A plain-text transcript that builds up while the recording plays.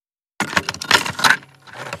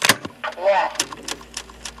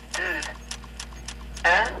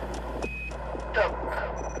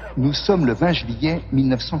Nous sommes le 20 juillet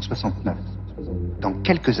 1969. Dans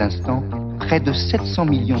quelques instants, près de 700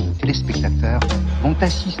 millions de téléspectateurs vont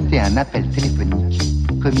assister à un appel téléphonique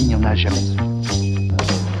comme il n'y en a jamais eu.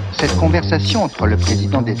 Cette conversation entre le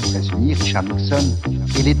président des États-Unis, Richard Nixon,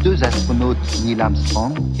 et les deux astronautes Neil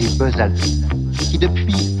Armstrong et Buzz Aldrin, qui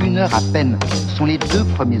depuis 1 heure à peine sont les 2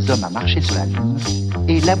 premiers hommes à marcher sur la Lune,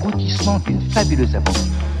 est l'aboutissement d'une fabuleuse aventure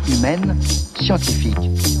humaine,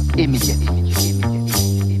 scientifique et médiatique.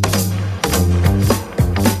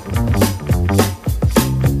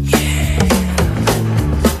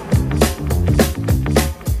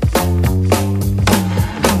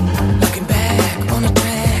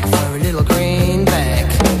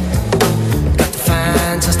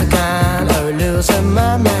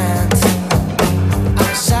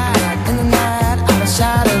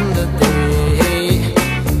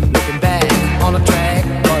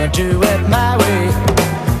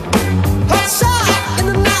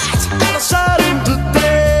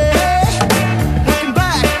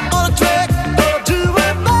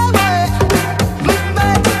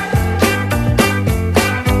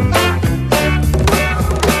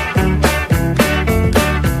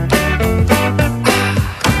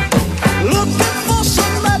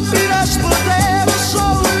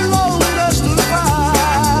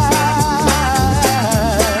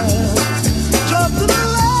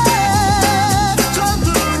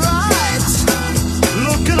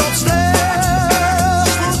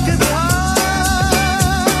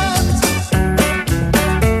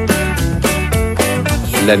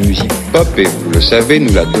 La musique pop, et vous le savez,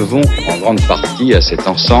 nous la devons en grande partie à cet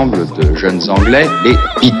ensemble de jeunes Anglais, les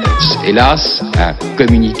Beatles. Hélas, un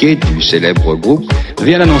communiqué du célèbre groupe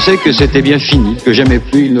vient d'annoncer que c'était bien fini, que jamais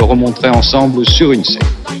plus ils ne remonteraient ensemble sur une scène.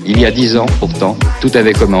 Il y a 10 ans, pourtant, tout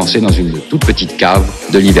avait commencé dans une toute petite cave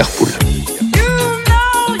de Liverpool.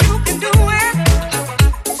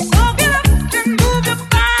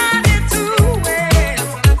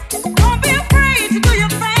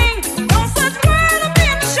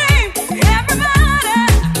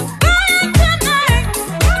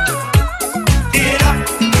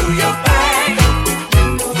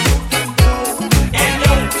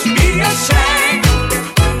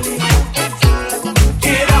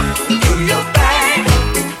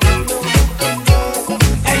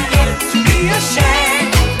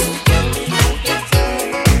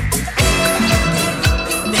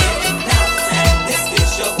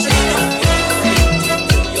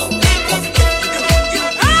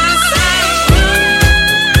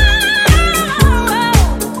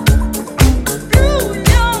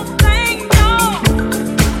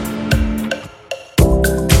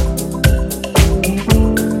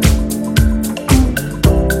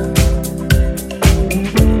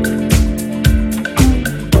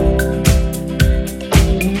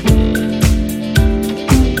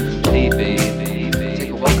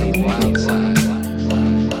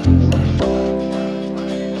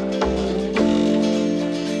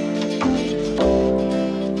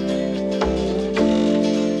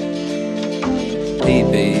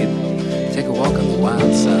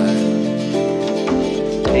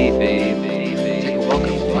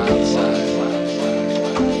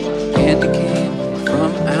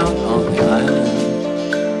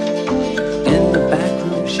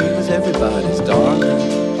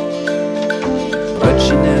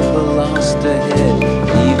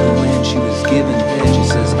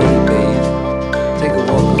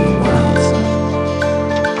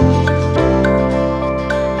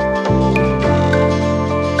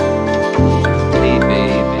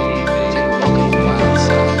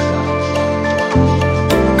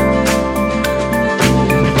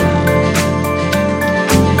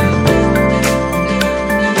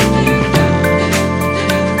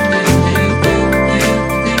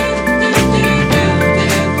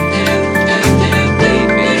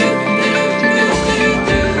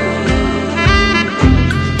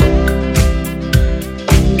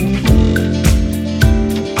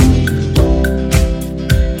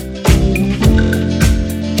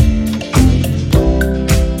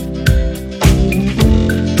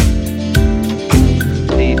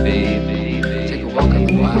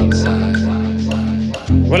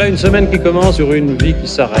 Voilà une semaine qui commence sur une vie qui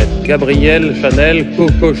s'arrête. Gabrielle Chanel,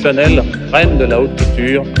 Coco Chanel, reine de la haute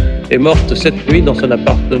couture, est morte cette nuit dans son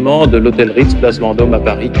appartement de l'hôtel Ritz, place Vendôme à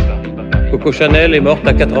Paris. Coco Chanel est morte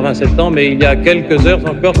à 87 ans, mais il y a quelques heures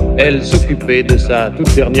encore, elle s'occupait de sa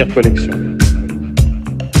toute dernière collection.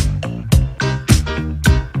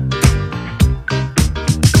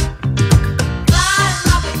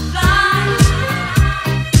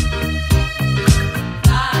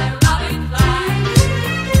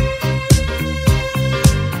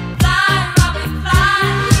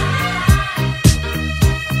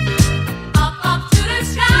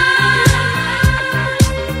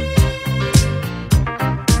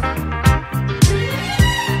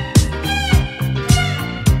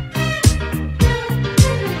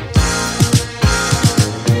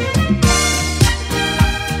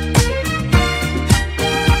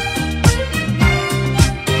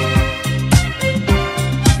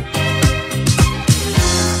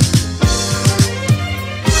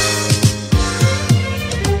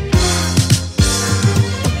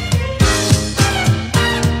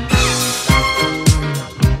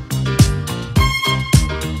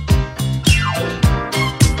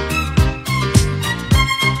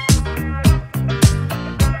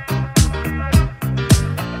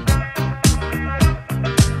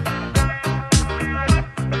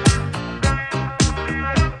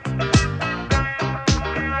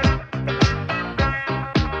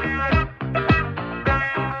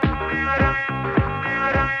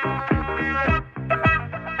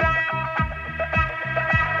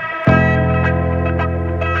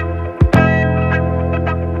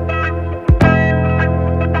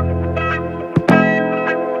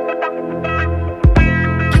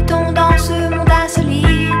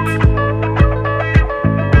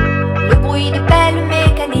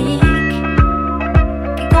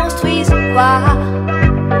 soir.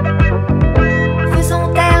 Faisons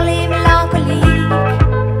taire les mélancoliques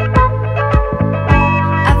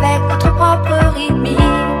avec notre propre rythmique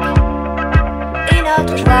et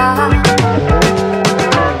notre joie.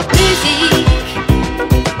 Musique,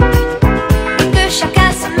 et que chacun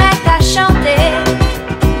se mette à chanter,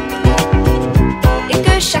 et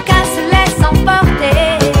que chacun se laisse emporter,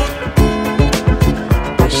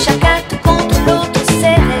 chacun tout contre l'autre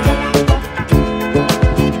serré.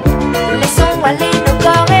 Laissons aller nos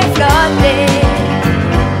corps et flotter.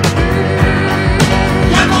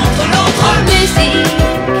 L'un contre l'autre. Musique,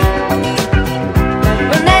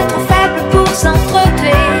 on est trop faible pour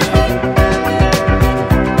s'entretuer,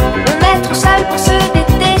 on est trop seul pour se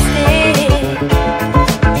détester,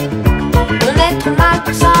 on est trop mal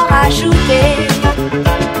pour s'en rajouter,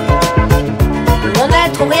 on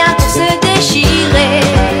est trop rien pour se déchirer.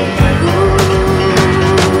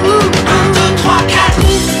 1, 2, 3, 4.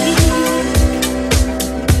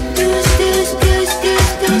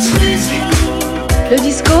 Le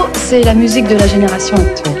disco, c'est la musique de la génération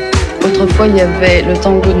actuelle. Autrefois, il y avait le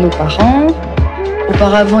tango de nos parents.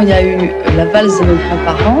 Auparavant, il y a eu la valse de nos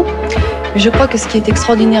grands-parents. Mais je crois que ce qui est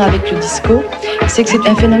extraordinaire avec le disco, c'est que c'est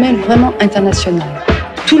un phénomène vraiment international.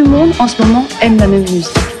 Tout le monde, en ce moment, aime la même musique.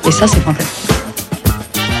 Et ça, c'est fantastique.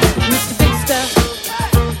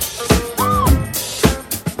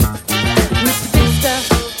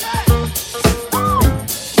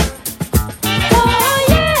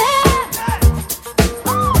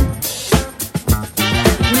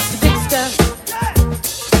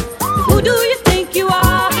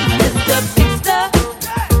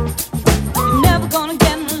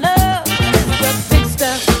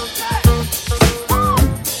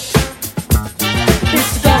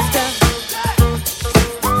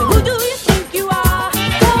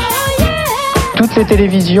 Toutes les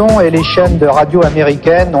télévisions et les chaînes de radio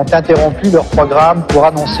américaines ont interrompu leur programme pour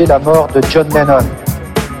annoncer la mort de John Lennon.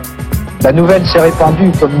 La nouvelle s'est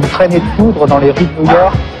répandue comme une traînée de poudre dans les rues de New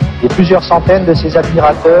York et plusieurs centaines de ses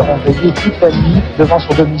admirateurs ont veillé toute la nuit devant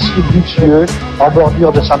son domicile luxueux en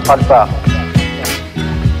bordure de Central Park.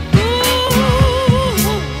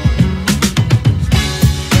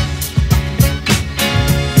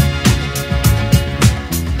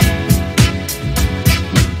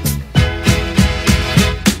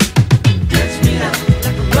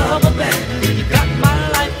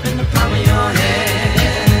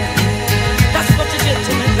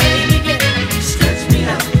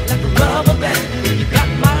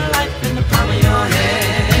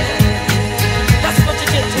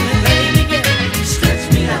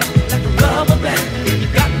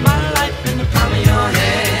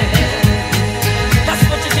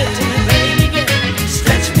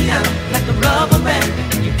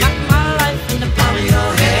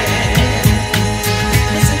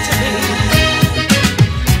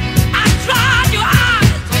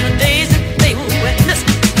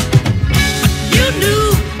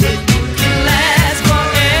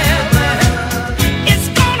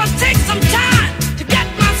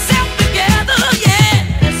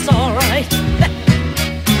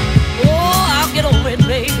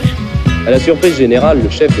 À la surprise générale, le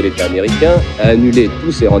chef de l'État américain a annulé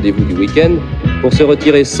tous ses rendez-vous du week-end pour se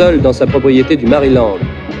retirer seul dans sa propriété du Maryland.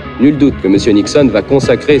 Nul doute que M. Nixon va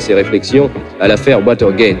consacrer ses réflexions à l'affaire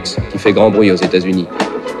Watergate, qui fait grand bruit aux États-Unis.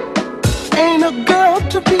 Ain't a girl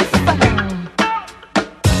to be found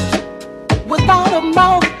without a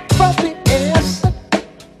mouth for the ass.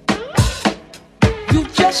 You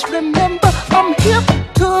just remember I'm hip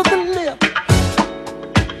to the lip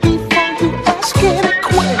before you ask any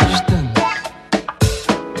question.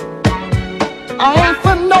 I ain't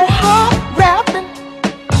for no hard rapping,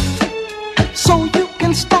 so you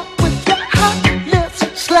can stop with your hot lips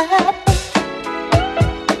slapping.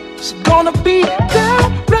 It's gonna be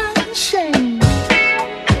downright shame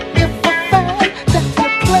if I find that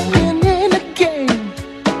you're playing in a game.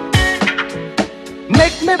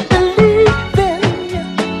 Make me believe in you.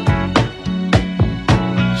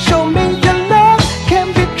 Show me your love can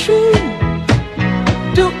be true.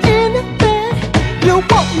 Do anything you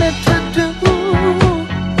want me to do.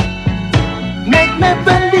 Make me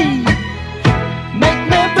believe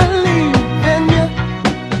in you.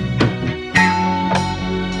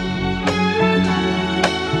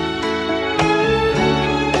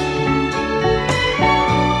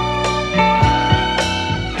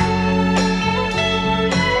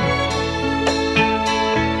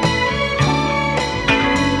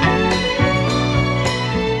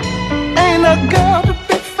 Ain't a girl to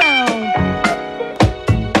be found.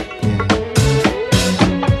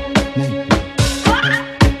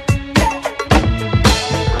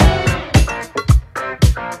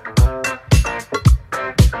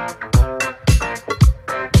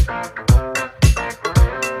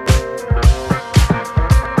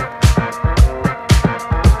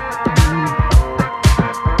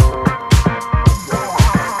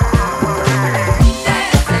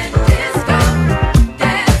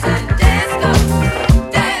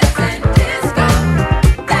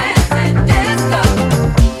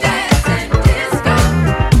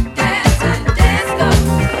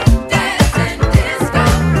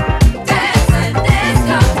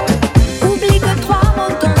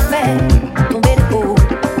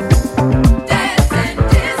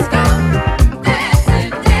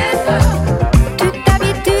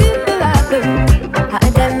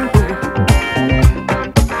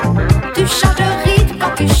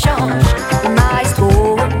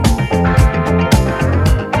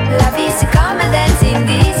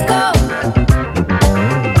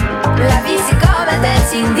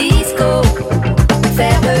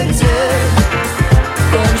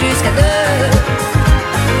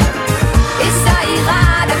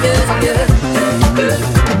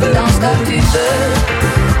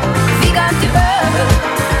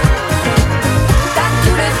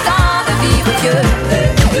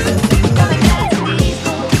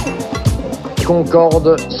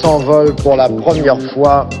 Concorde s'envole pour la première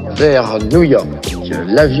fois vers New York.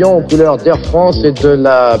 L'avion aux couleurs d'Air France et de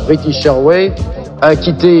la British Airways a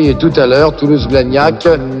quitté tout à l'heure Toulouse-Blagnac,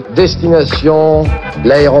 destination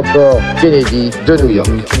l'aéroport Kennedy de New York.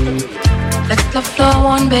 Let love flow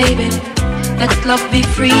on, baby. Let love be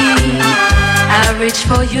free. I reach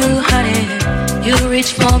for you, honey. You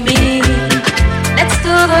reach for me. Let's do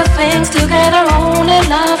the things together only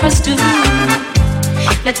lovers do.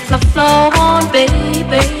 Let love flow on,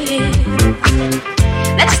 baby.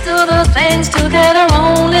 Let's do the things together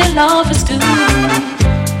only lovers do.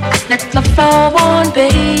 Let love flow on,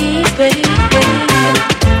 baby.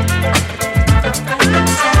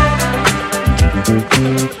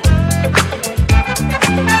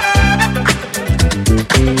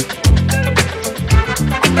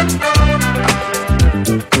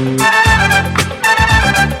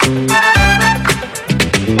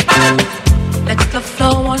 Let love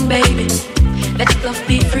flow on, baby. Let love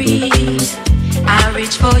be free. I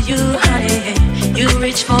reach for you, honey. You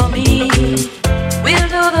reach for me. We'll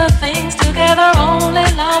do the things together only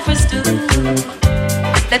lovers do.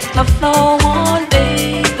 Let love flow on,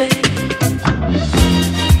 baby.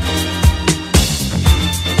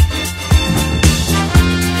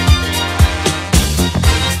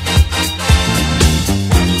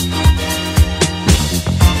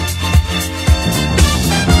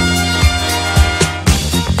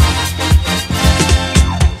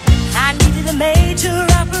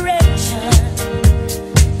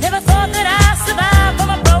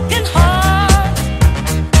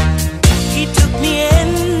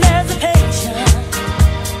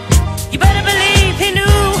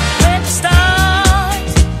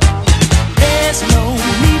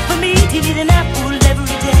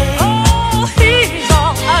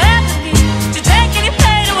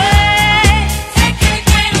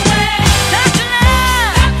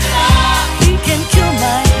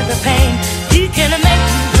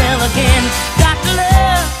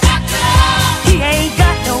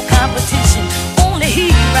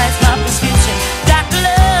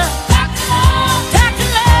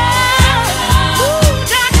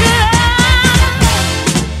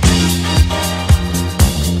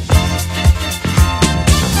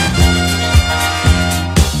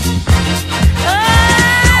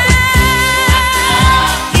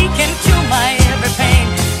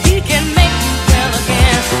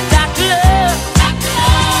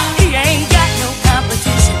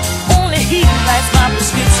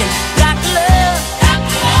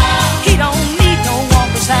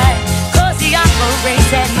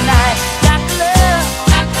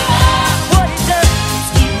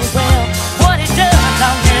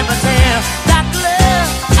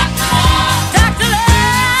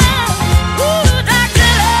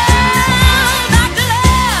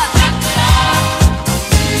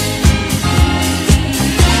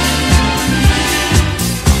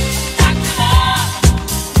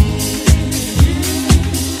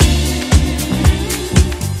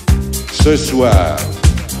 Ce soir,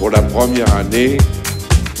 pour la première année,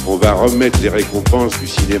 on va remettre les récompenses du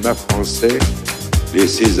cinéma français, les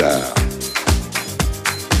Césars.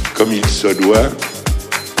 Comme il se doit,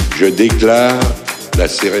 je déclare la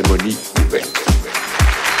cérémonie ouverte.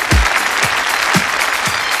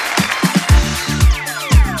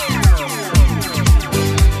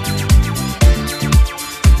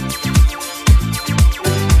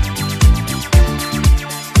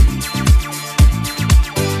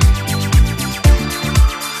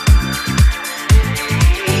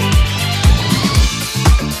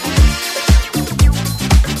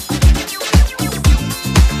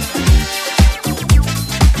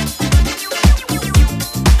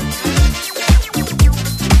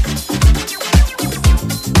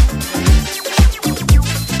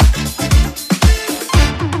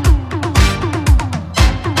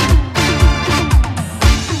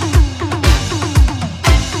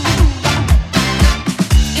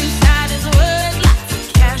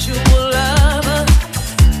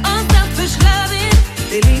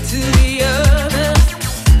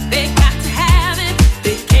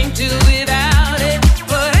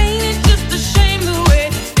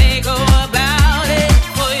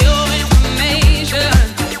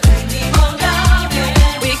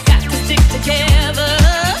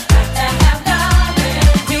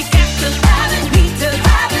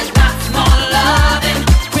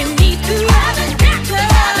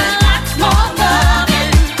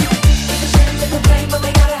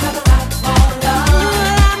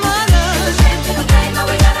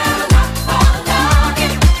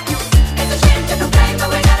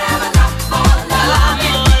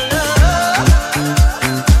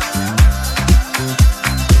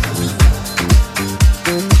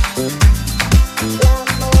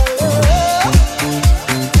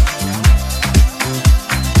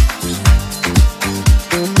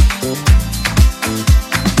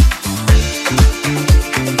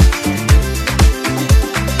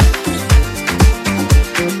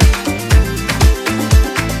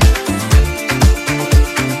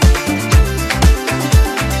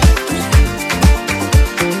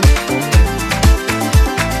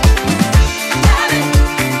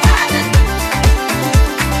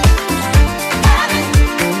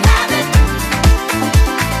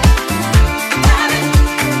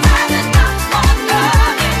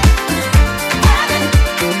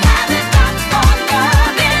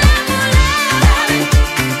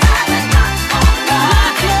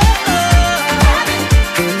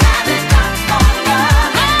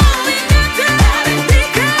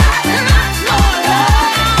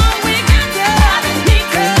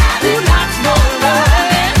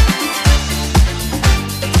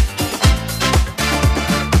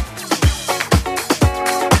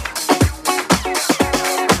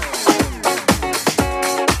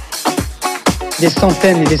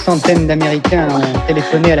 centaines et des centaines d'Américains ont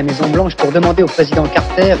téléphoné à la Maison-Blanche pour demander au président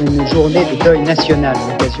Carter une journée de deuil national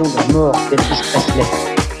à l'occasion de la mort d'Elvis Presley.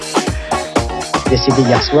 Décédé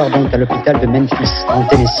hier soir donc à l'hôpital de Memphis, en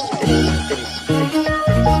Tennessee.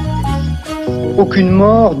 Aucune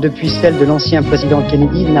mort depuis celle de l'ancien président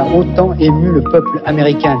Kennedy n'a autant ému le peuple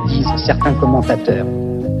américain, disent certains commentateurs.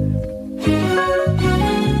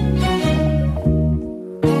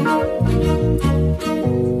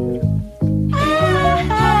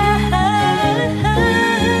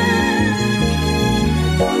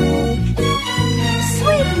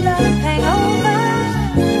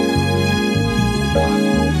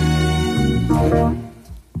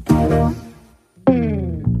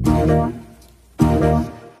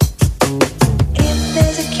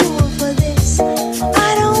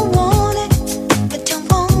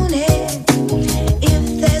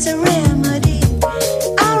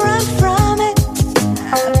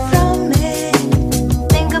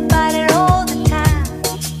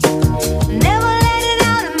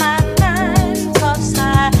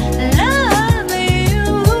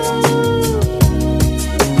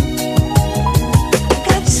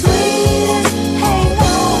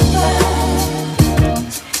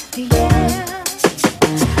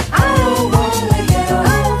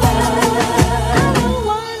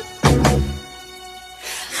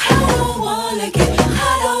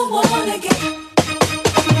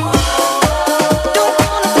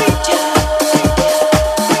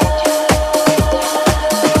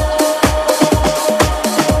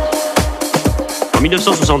 En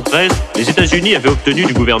 1973, les États-Unis avaient obtenu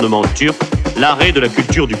du gouvernement turc l'arrêt de la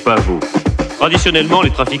culture du pavot. Traditionnellement,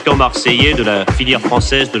 les trafiquants marseillais de la filière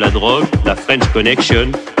française de la drogue, la French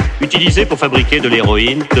Connection, utilisaient pour fabriquer de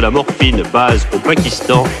l'héroïne, de la morphine base au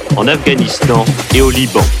Pakistan, en Afghanistan et au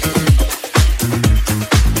Liban.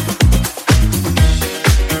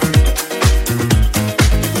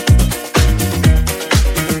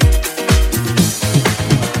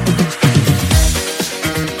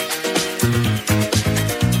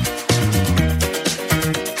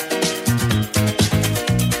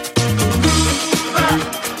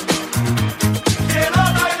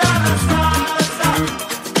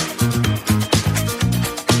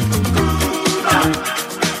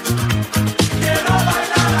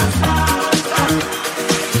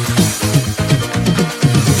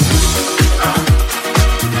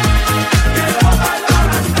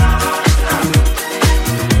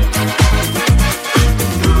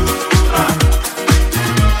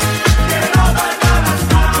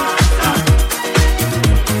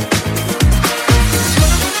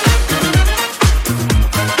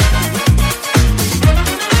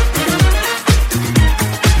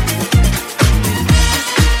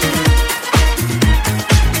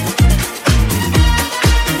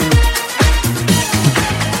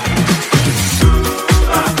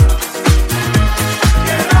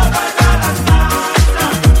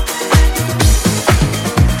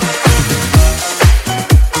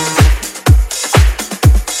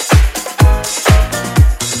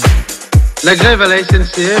 La grève à la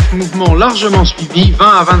SNCF, mouvement largement suivi, 20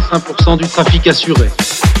 à 25% du trafic assuré.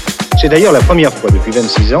 C'est d'ailleurs la première fois depuis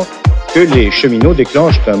 26 ans que les cheminots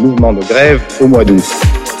déclenchent un mouvement de grève au mois d'août.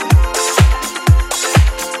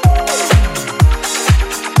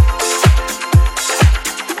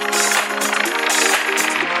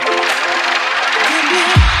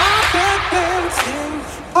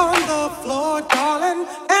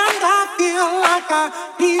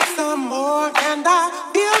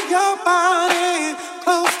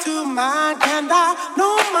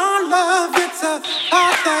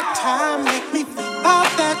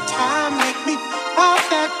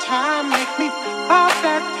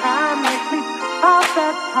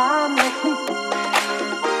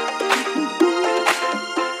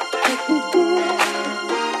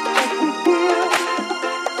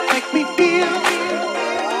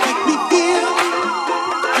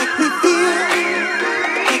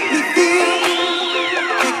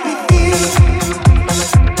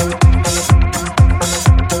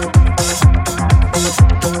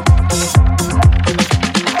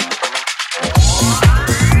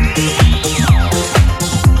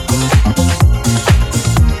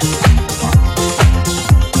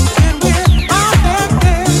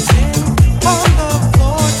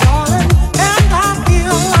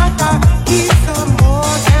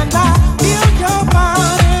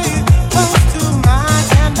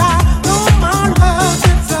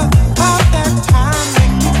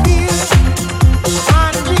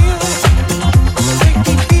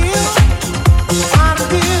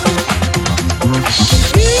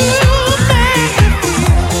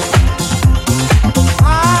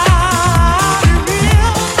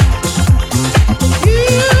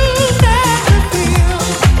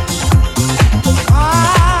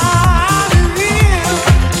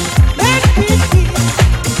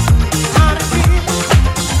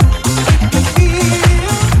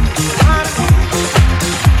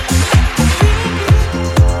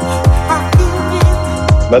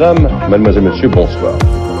 Madame, mademoiselle, monsieur, bonsoir.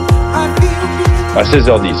 À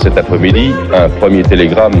 16h10 cet après-midi, un premier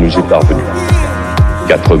télégramme nous est parvenu.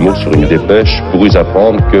 4 mots sur une dépêche pour nous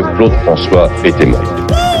apprendre que Claude François était mort.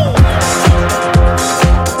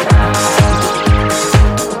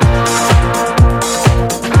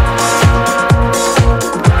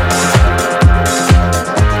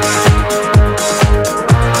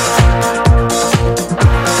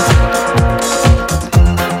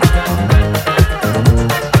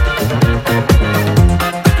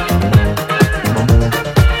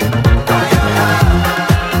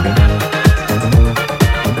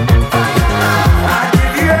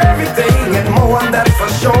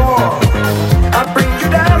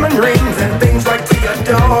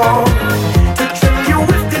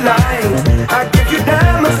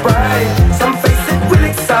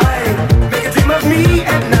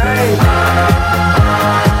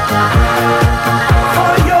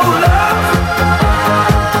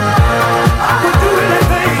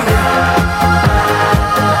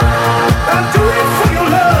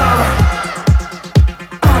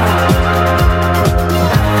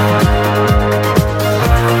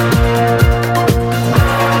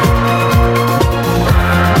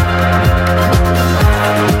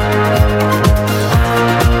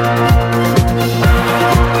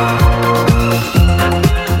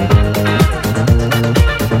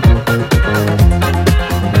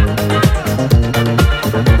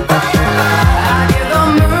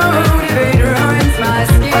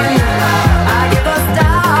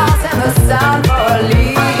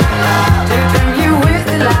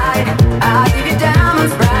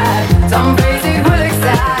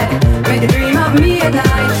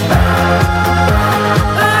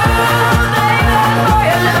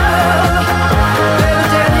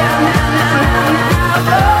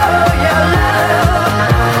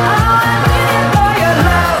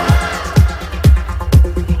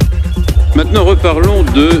 Maintenant, reparlons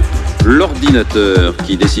de l'ordinateur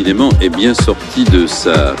qui, décidément, est bien sorti de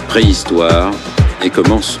sa préhistoire et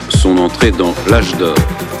commence son entrée dans l'âge d'or.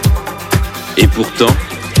 Et pourtant,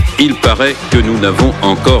 il paraît que nous n'avons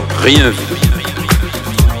encore rien vu.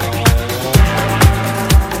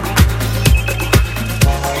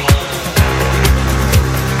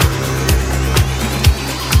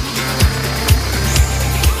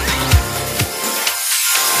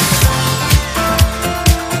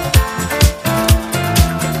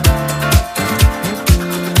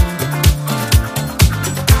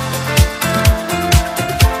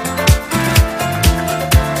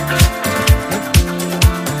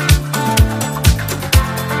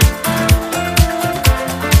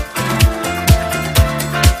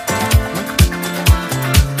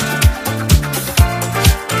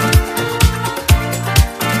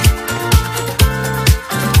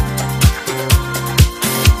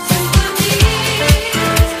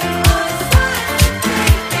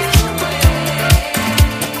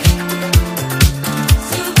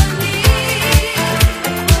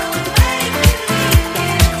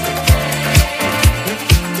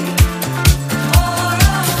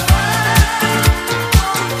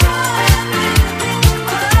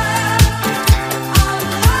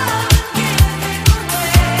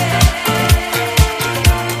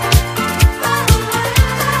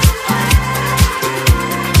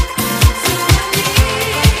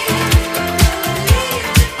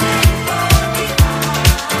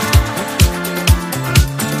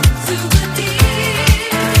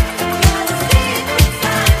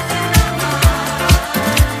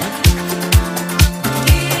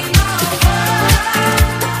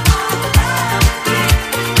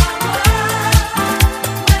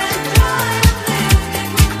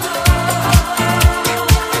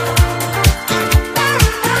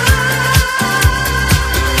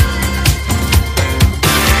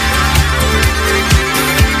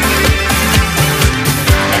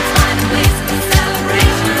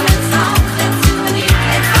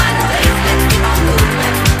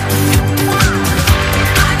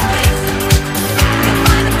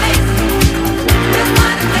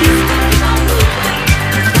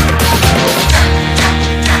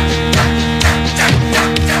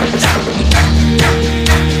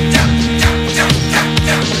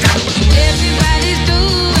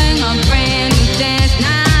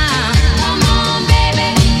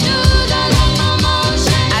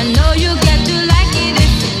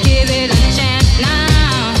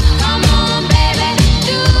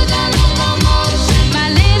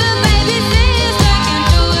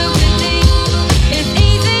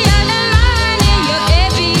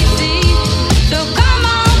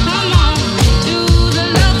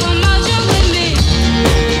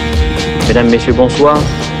 Mesdames, Messieurs, bonsoir.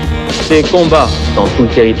 Ces combats dans tout le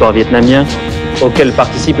territoire vietnamien auquel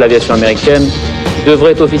participe l'aviation américaine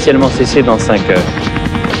devrait officiellement cesser dans 5 heures.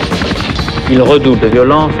 Il redouble de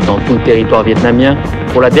violence dans tout le territoire vietnamien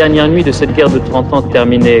pour la dernière nuit de cette guerre de 30 ans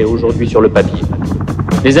terminée aujourd'hui sur le papier.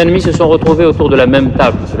 Les ennemis se sont retrouvés autour de la même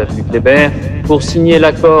table de l'avenue Kléber pour signer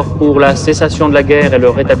l'accord pour la cessation de la guerre et le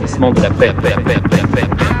rétablissement de la paix.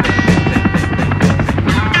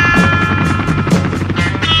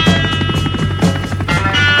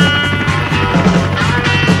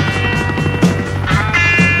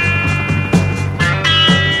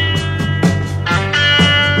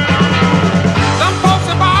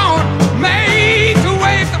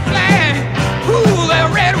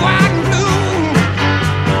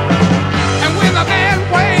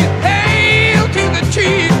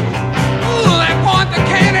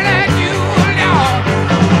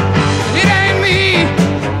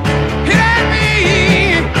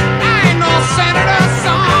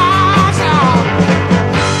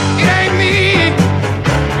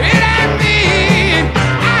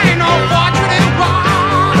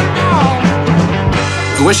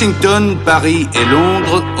 Washington, Paris et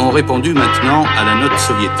Londres ont répondu maintenant à la note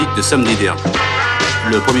soviétique de samedi dernier.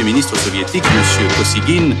 Le Premier ministre soviétique, M.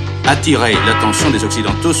 Kosygin, attirait l'attention des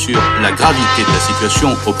Occidentaux sur la gravité de la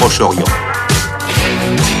situation au Proche-Orient.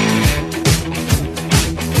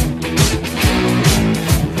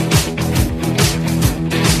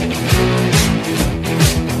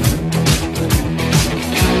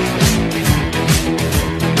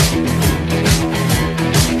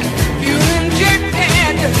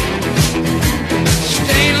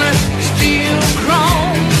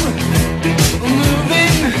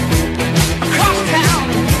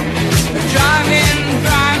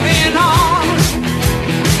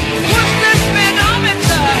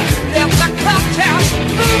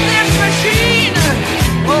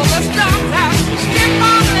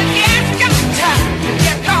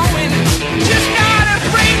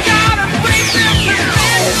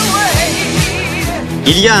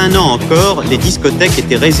 Il y a un an encore, les discothèques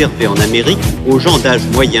étaient réservées en Amérique aux gens d'âge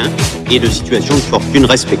moyen et de situation de fortune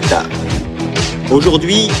respectable.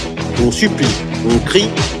 Aujourd'hui, on supplie, on crie,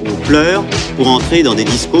 on pleure pour entrer dans des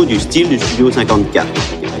discos du style du Studio 54.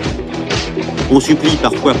 On supplie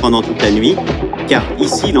parfois pendant toute la nuit, car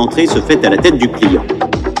ici l'entrée se fait à la tête du client.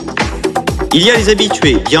 Il y a les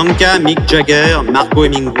habitués, Bianca, Mick Jagger, Marco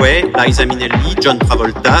Hemingway, Liza Minnelli, John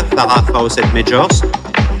Travolta, Farrah Fawcett Majors.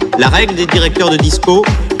 La règle des directeurs de disco,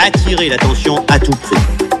 attirer l'attention à tout prix.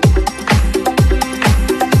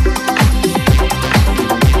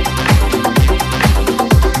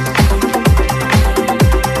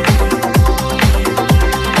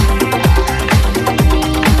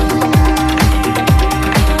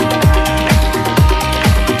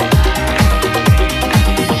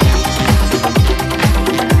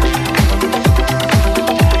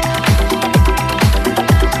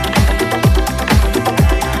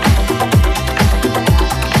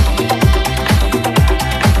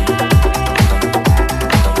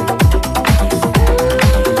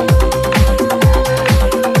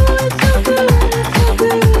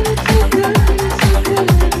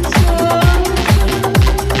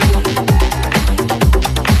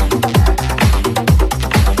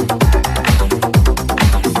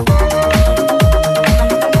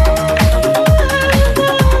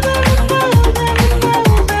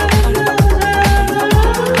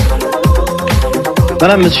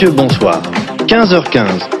 Madame, monsieur, bonsoir. 15h15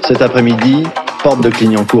 cet après-midi, porte de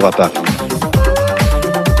Clignancourt à Paris.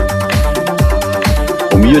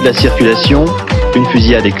 Au milieu de la circulation, une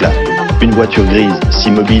fusillade éclate. Une voiture grise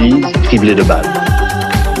s'immobilise, criblée de balles.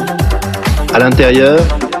 À l'intérieur,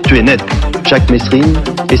 tu es net, Jacques Messrine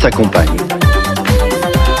et sa compagne.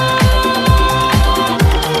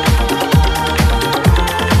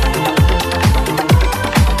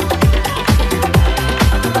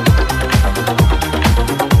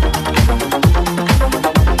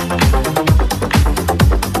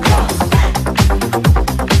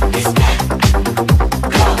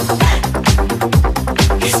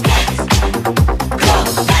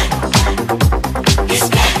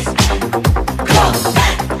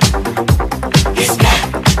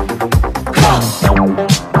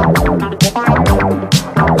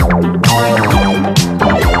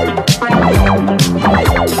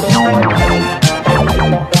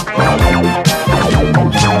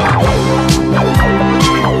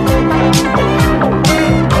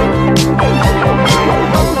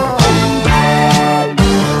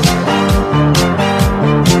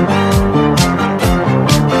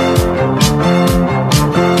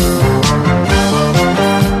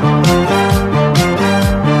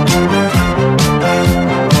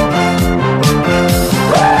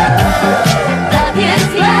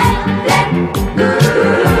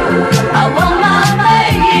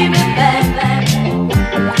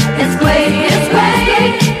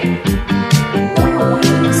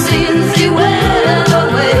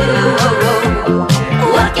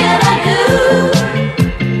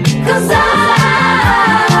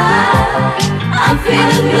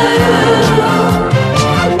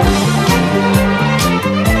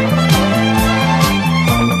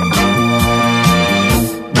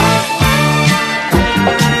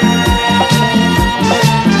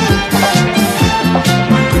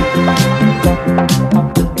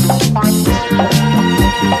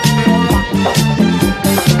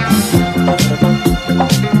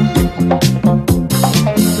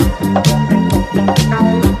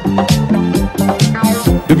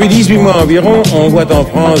 Depuis 18 mois environ, on voit en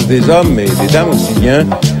France des hommes et des dames aussi bien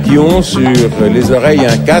qui ont sur les oreilles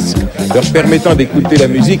un casque leur permettant d'écouter la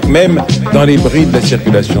musique même dans les bruits de la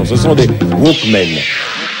circulation. Ce sont des Walkmen.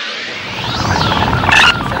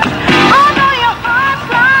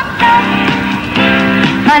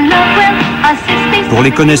 Pour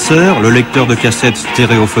les connaisseurs, le lecteur de cassettes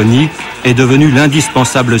stéréophonique est devenu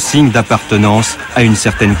l'indispensable signe d'appartenance à une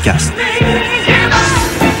certaine caste.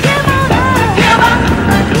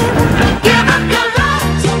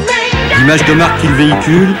 L'image de marque qu'il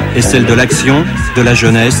véhicule est celle de l'action, de la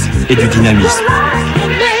jeunesse et du dynamisme.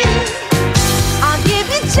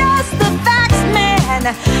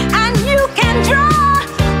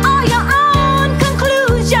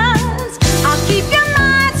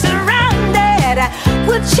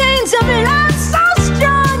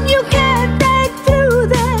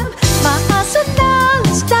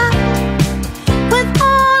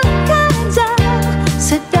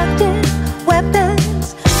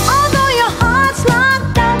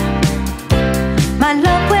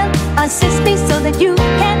 Assist me so that you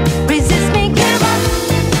can resist me. Give up,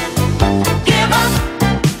 give up,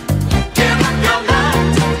 give up your love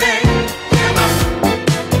to me. Give up,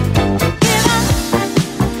 give up,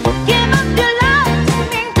 give up your love to me.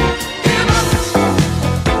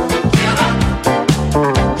 Give up, give up,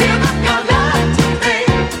 give up your love to me.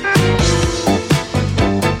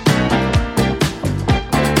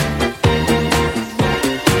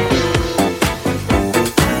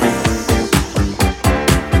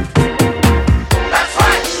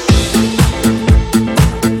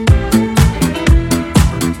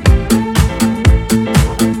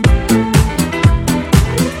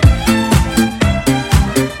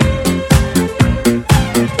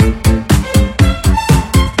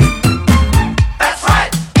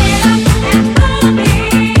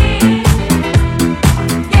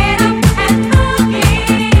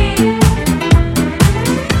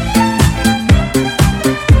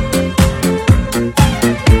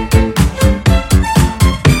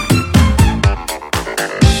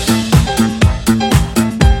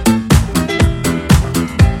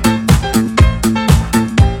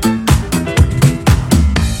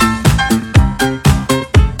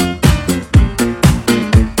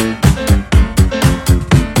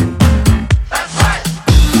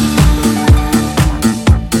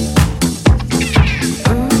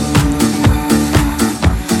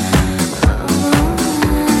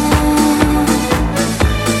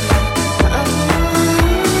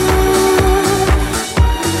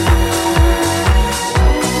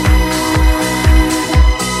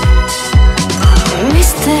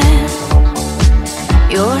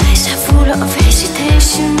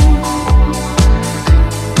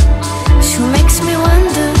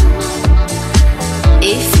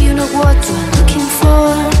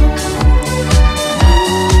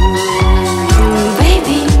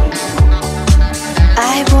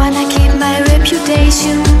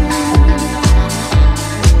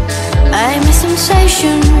 I'm a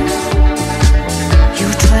sensation. You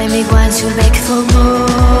try me once, you'll beg for more.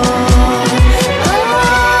 Oh,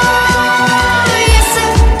 yes,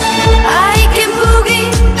 sir, I can boogie,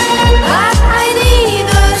 but I need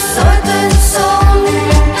a certain song.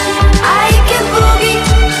 I can boogie,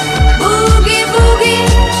 boogie, boogie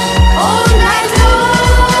all night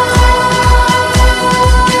long.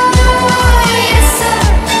 Yes, sir,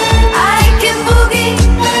 I can boogie.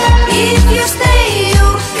 If you stay, you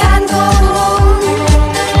can go home.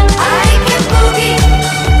 I can boogie,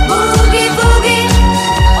 boogie, boogie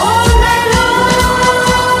all night long.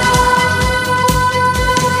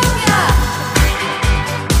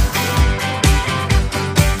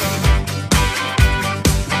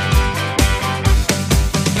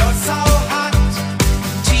 You're so hot,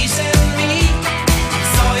 teasing me.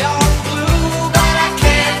 So you're blue, but I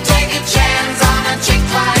can't take a chance on a chick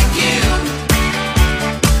like you.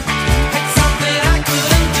 It's something I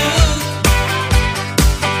couldn't do.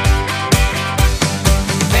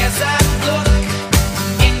 There's that look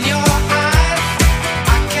in your eyes,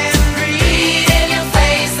 I can read in your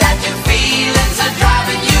face that your feelings are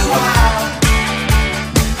driving you wild.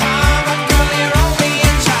 But girl, you're only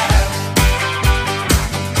a child.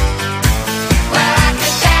 Well, I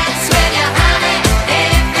could dance with you, honey,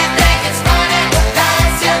 if you think it's funny.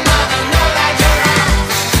 Does your mother know that you're out?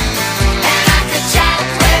 And I could chat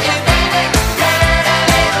with you, baby, learn a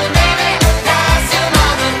little, maybe. Does your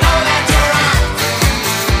mother know that you're out?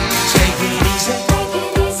 Take it easy,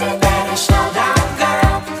 better slow down,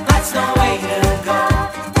 girl. That's no way to go.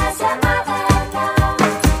 Does your mother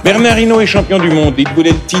know? Bernard Hinault est champion du monde, il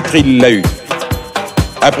voulait le titre, il l'a eu.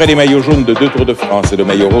 Après les maillots jaunes de 2 Tours de France et le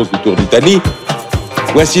maillot rose du Tour d'Italie,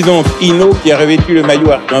 Voici donc Ino qui a revêtu le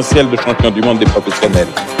maillot arc-en-ciel de champion du monde des professionnels.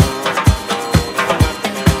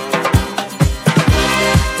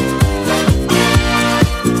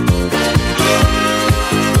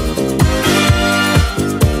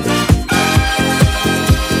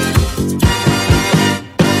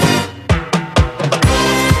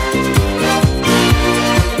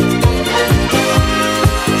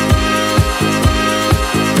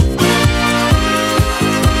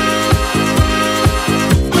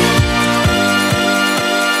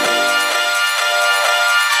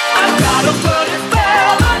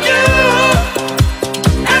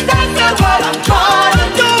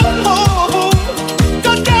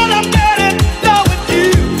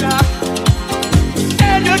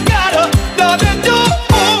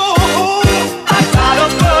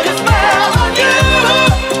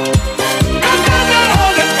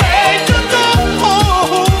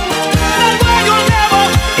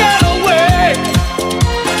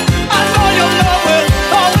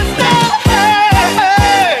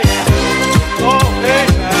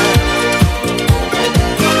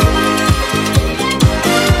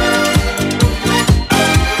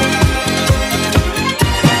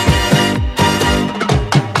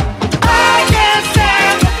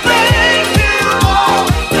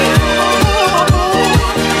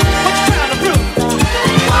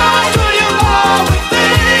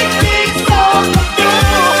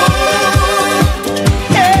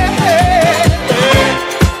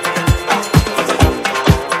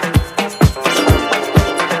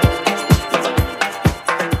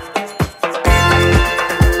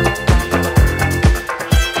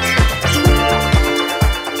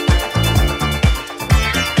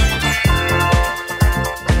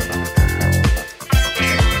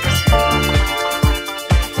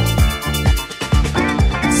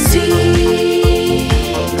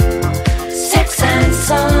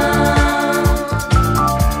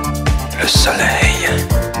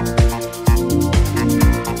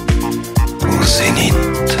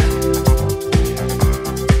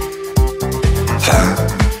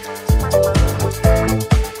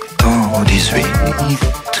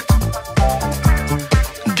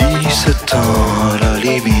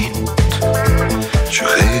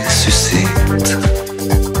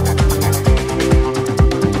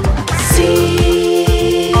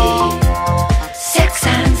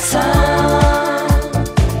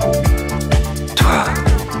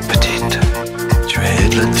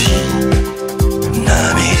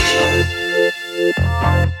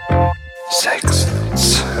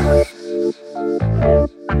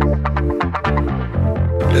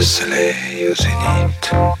 Le soleil au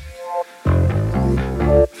zénith.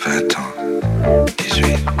 20 ans,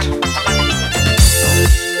 18,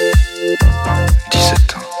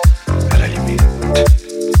 17 ans, à la limite.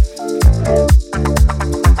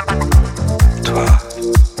 Toi,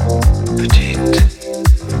 petite,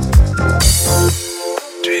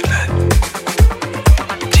 tu es la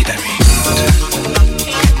dynamite.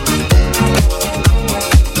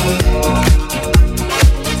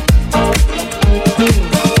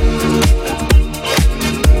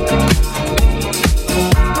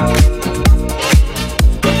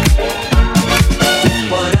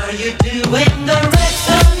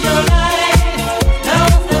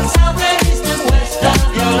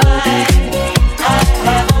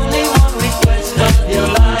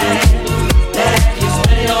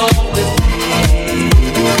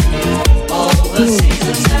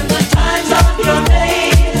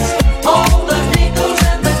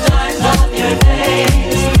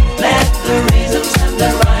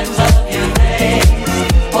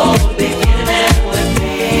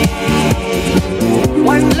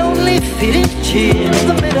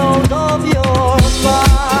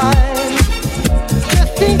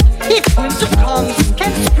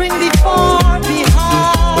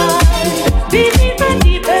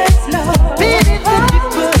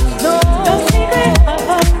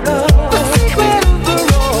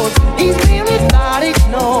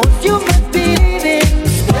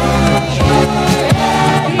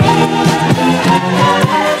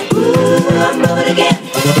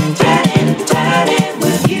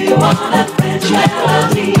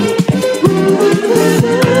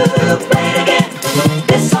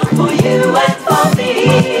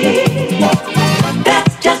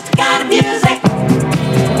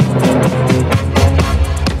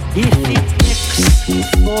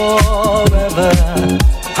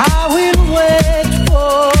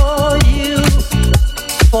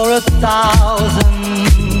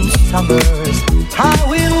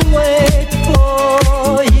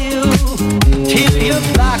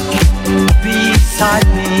 Beside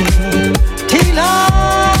me, till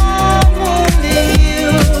I'm only you,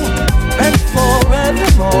 and forever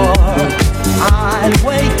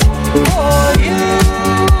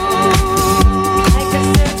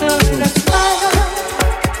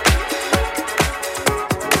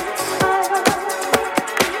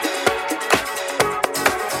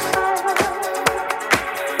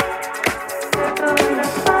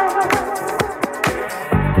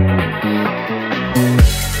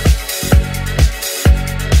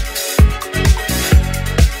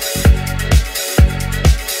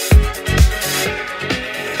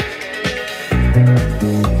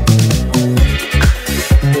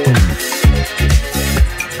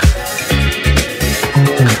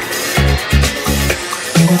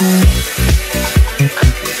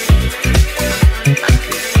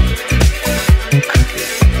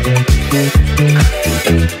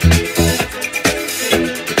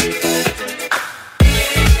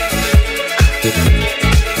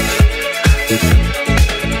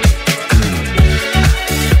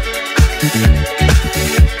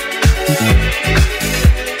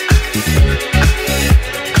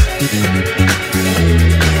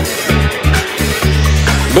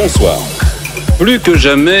Bonsoir. Plus que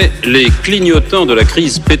jamais, les clignotants de la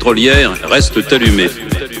crise pétrolière restent allumés.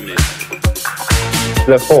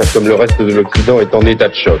 La France, comme le reste de l'Occident, est en état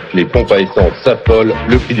de choc. Les pompes à essence s'affolent,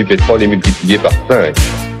 le prix du pétrole est multiplié par 5.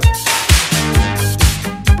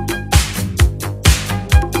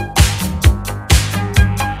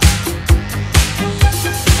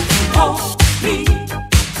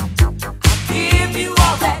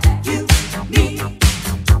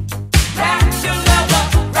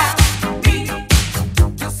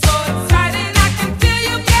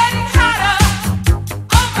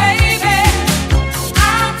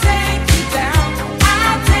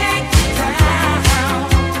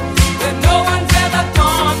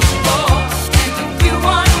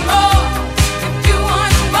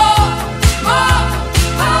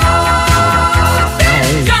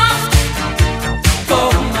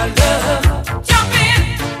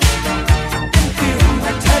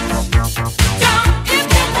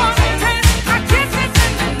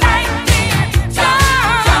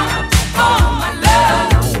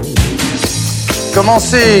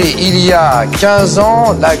 Commencé il y a 15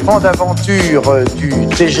 ans, la grande aventure du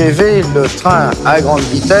TGV, le train à grande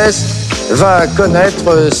vitesse, va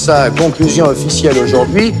connaître sa conclusion officielle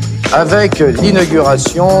aujourd'hui avec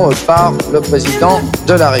l'inauguration par le président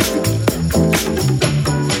de la République.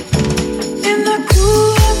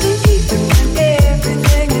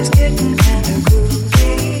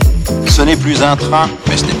 Ce n'est plus un train,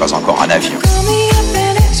 mais ce n'est pas encore un avion.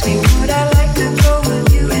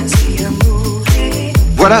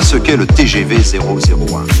 Voilà ce qu'est le TGV 001.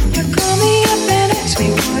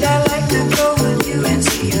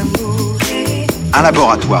 Un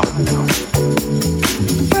laboratoire.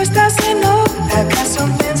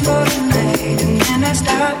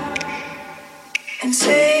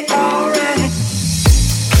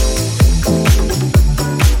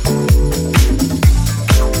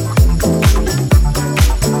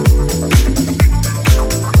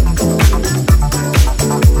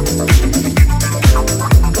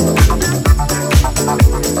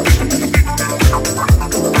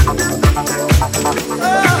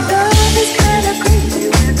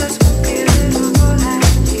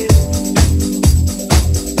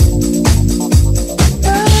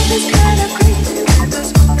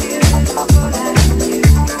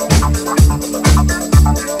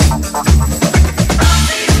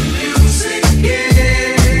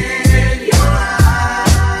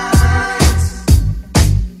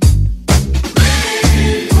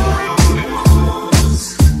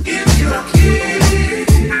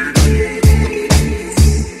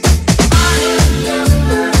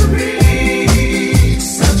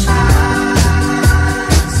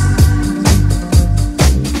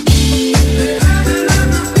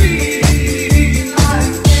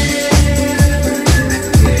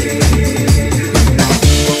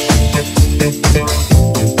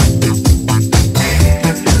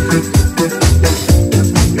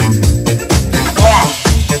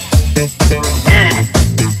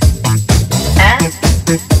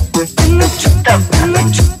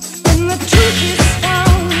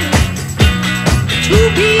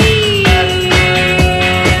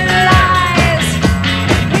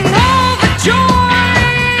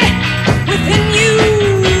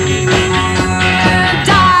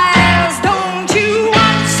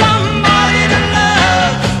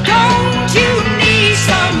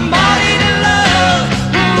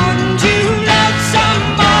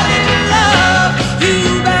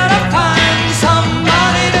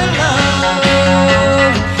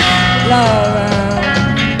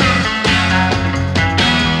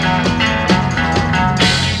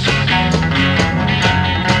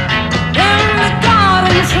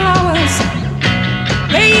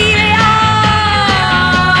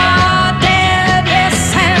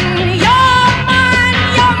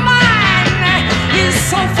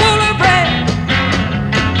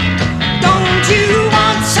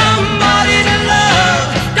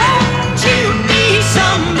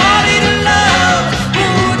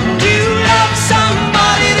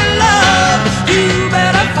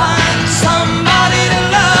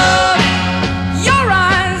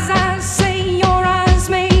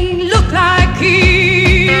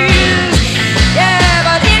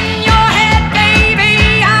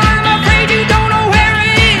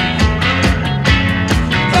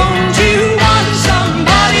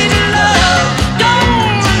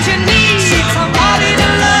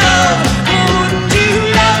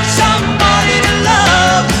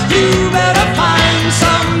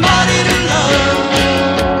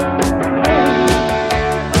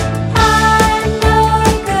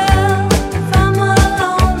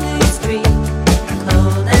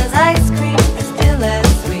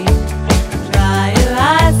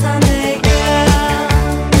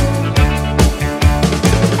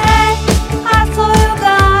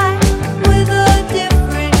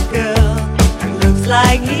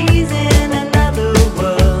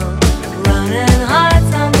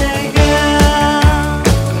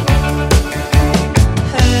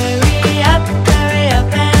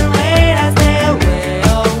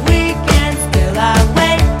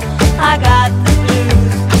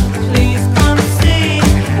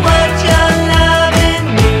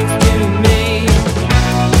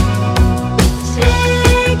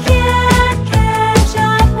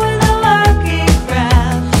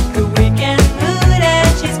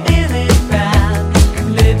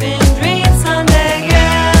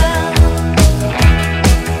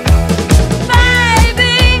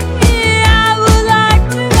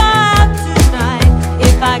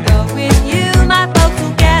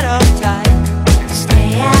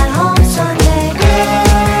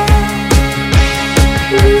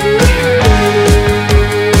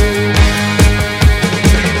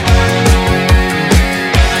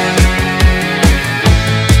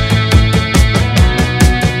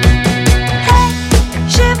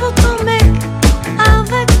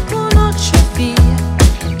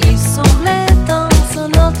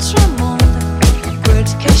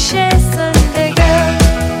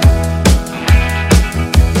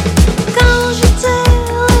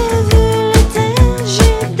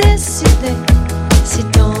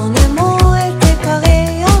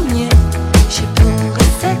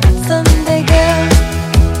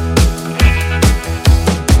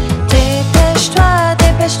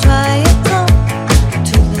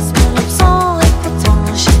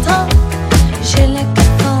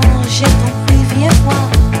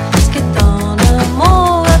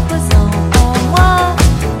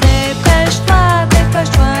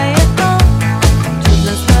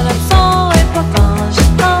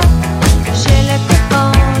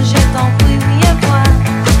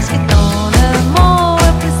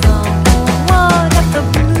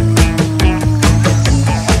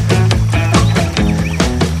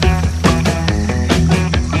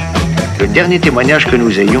 dernier témoignage que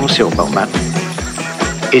nous ayons sur Bormann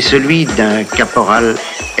est celui d'un caporal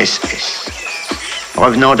SS,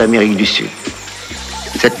 revenant d'Amérique du Sud.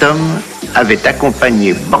 Cet homme avait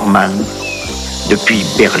accompagné Bormann depuis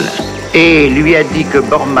Berlin et lui a dit que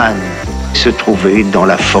Bormann se trouvait dans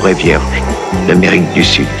la forêt vierge d'Amérique du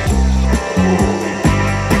Sud.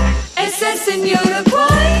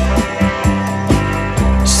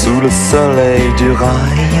 Sous le soleil du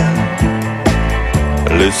rail,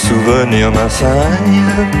 le souvenir m'assaille.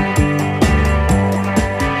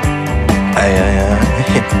 Aïe aïe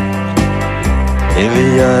aïe, il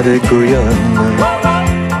y a des couillonnes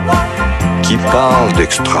qui parlent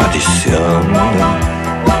d'extradition,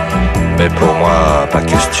 mais pour moi pas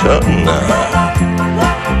question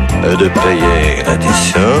de payer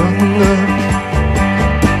l'addition.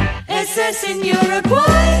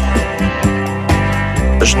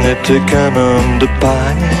 Je n'étais qu'un homme de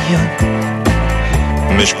paille,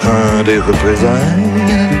 mais je crains des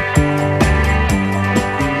représailles.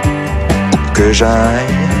 Où que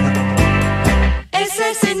j'aille,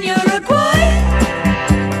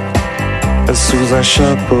 sous un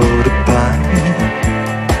chapeau de paille,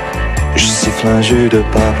 je siffle un jus de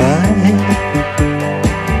papaye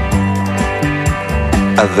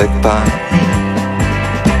avec paille.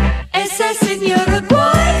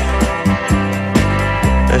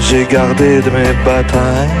 J'ai gardé de mes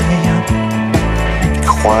batailles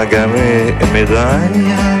croix gammées et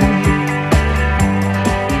médailles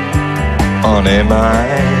en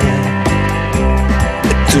émail.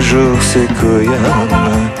 Et toujours ces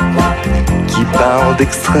couillonnes qui parlent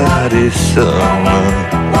d'extradition,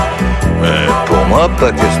 mais pour moi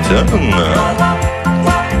pas question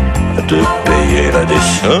de payer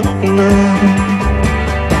l'addition.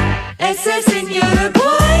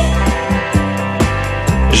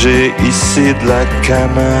 J'ai ici de la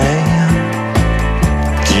canaille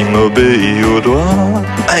qui m'obéit au doigt,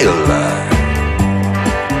 à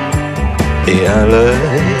et à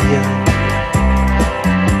l'œil.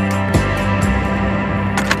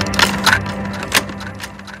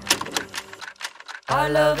 Our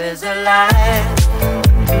love is a lie,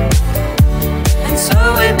 and so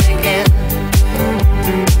we begin.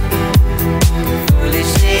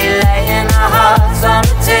 Foolishly laying our hearts on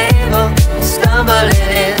the table, stumbling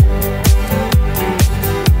in.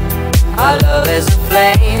 Our love is a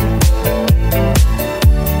flame,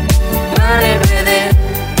 burning within.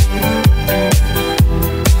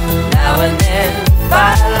 Now and then,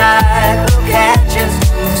 firelight will catch us,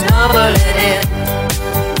 stumbling in.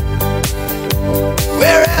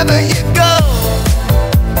 Wherever you go,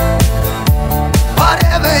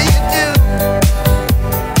 whatever you do,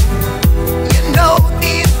 you know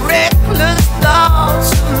these reckless thoughts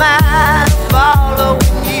of mine are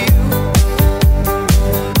following you.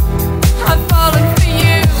 I'm falling for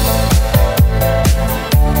you,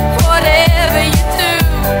 whatever you do.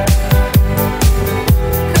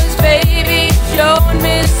 'Cause baby, you've shown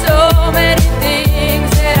me so many things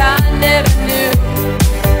that I never knew.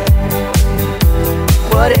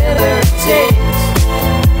 Whatever it takes,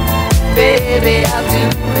 baby, I'll do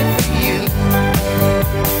it for you.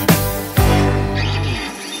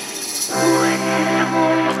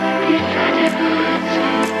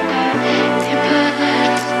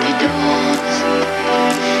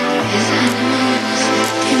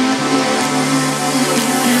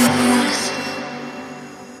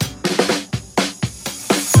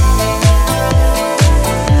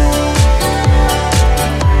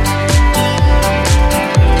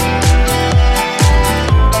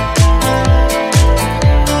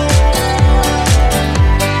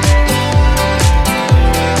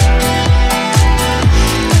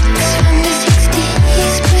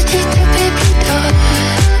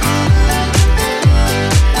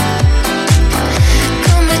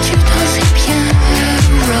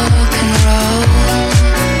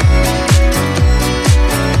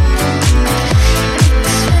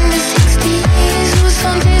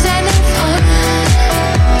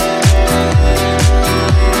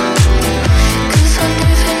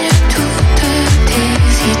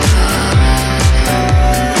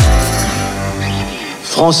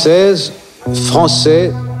 Françaises,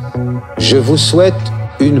 Français, je vous souhaite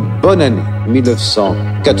une bonne année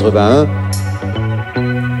 1981.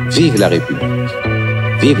 Vive la République,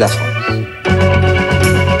 vive la France.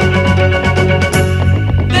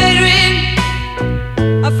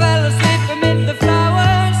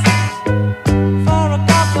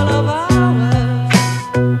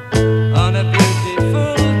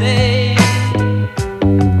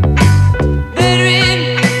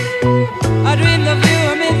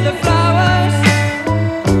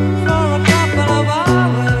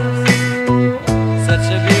 Such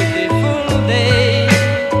a beautiful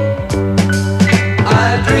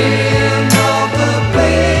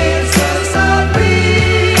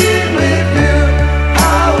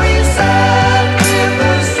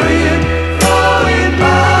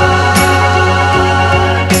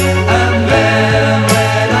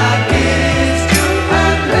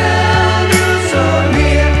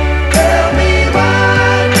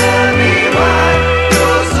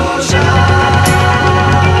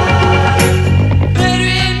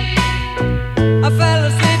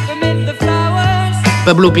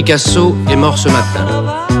Pablo Picasso est mort ce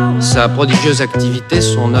matin. Sa prodigieuse activité,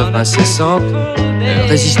 son œuvre incessante,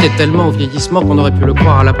 résistait tellement au vieillissement qu'on aurait pu le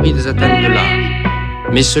croire à l'abri des atteintes de l'âge.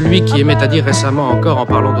 Mais celui qui aimait à dire récemment encore, en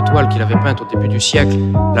parlant de toiles qu'il avait peintes au début du siècle,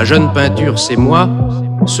 la jeune peinture, c'est moi,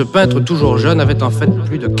 ce peintre toujours jeune avait en fait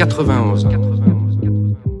plus de 91 ans.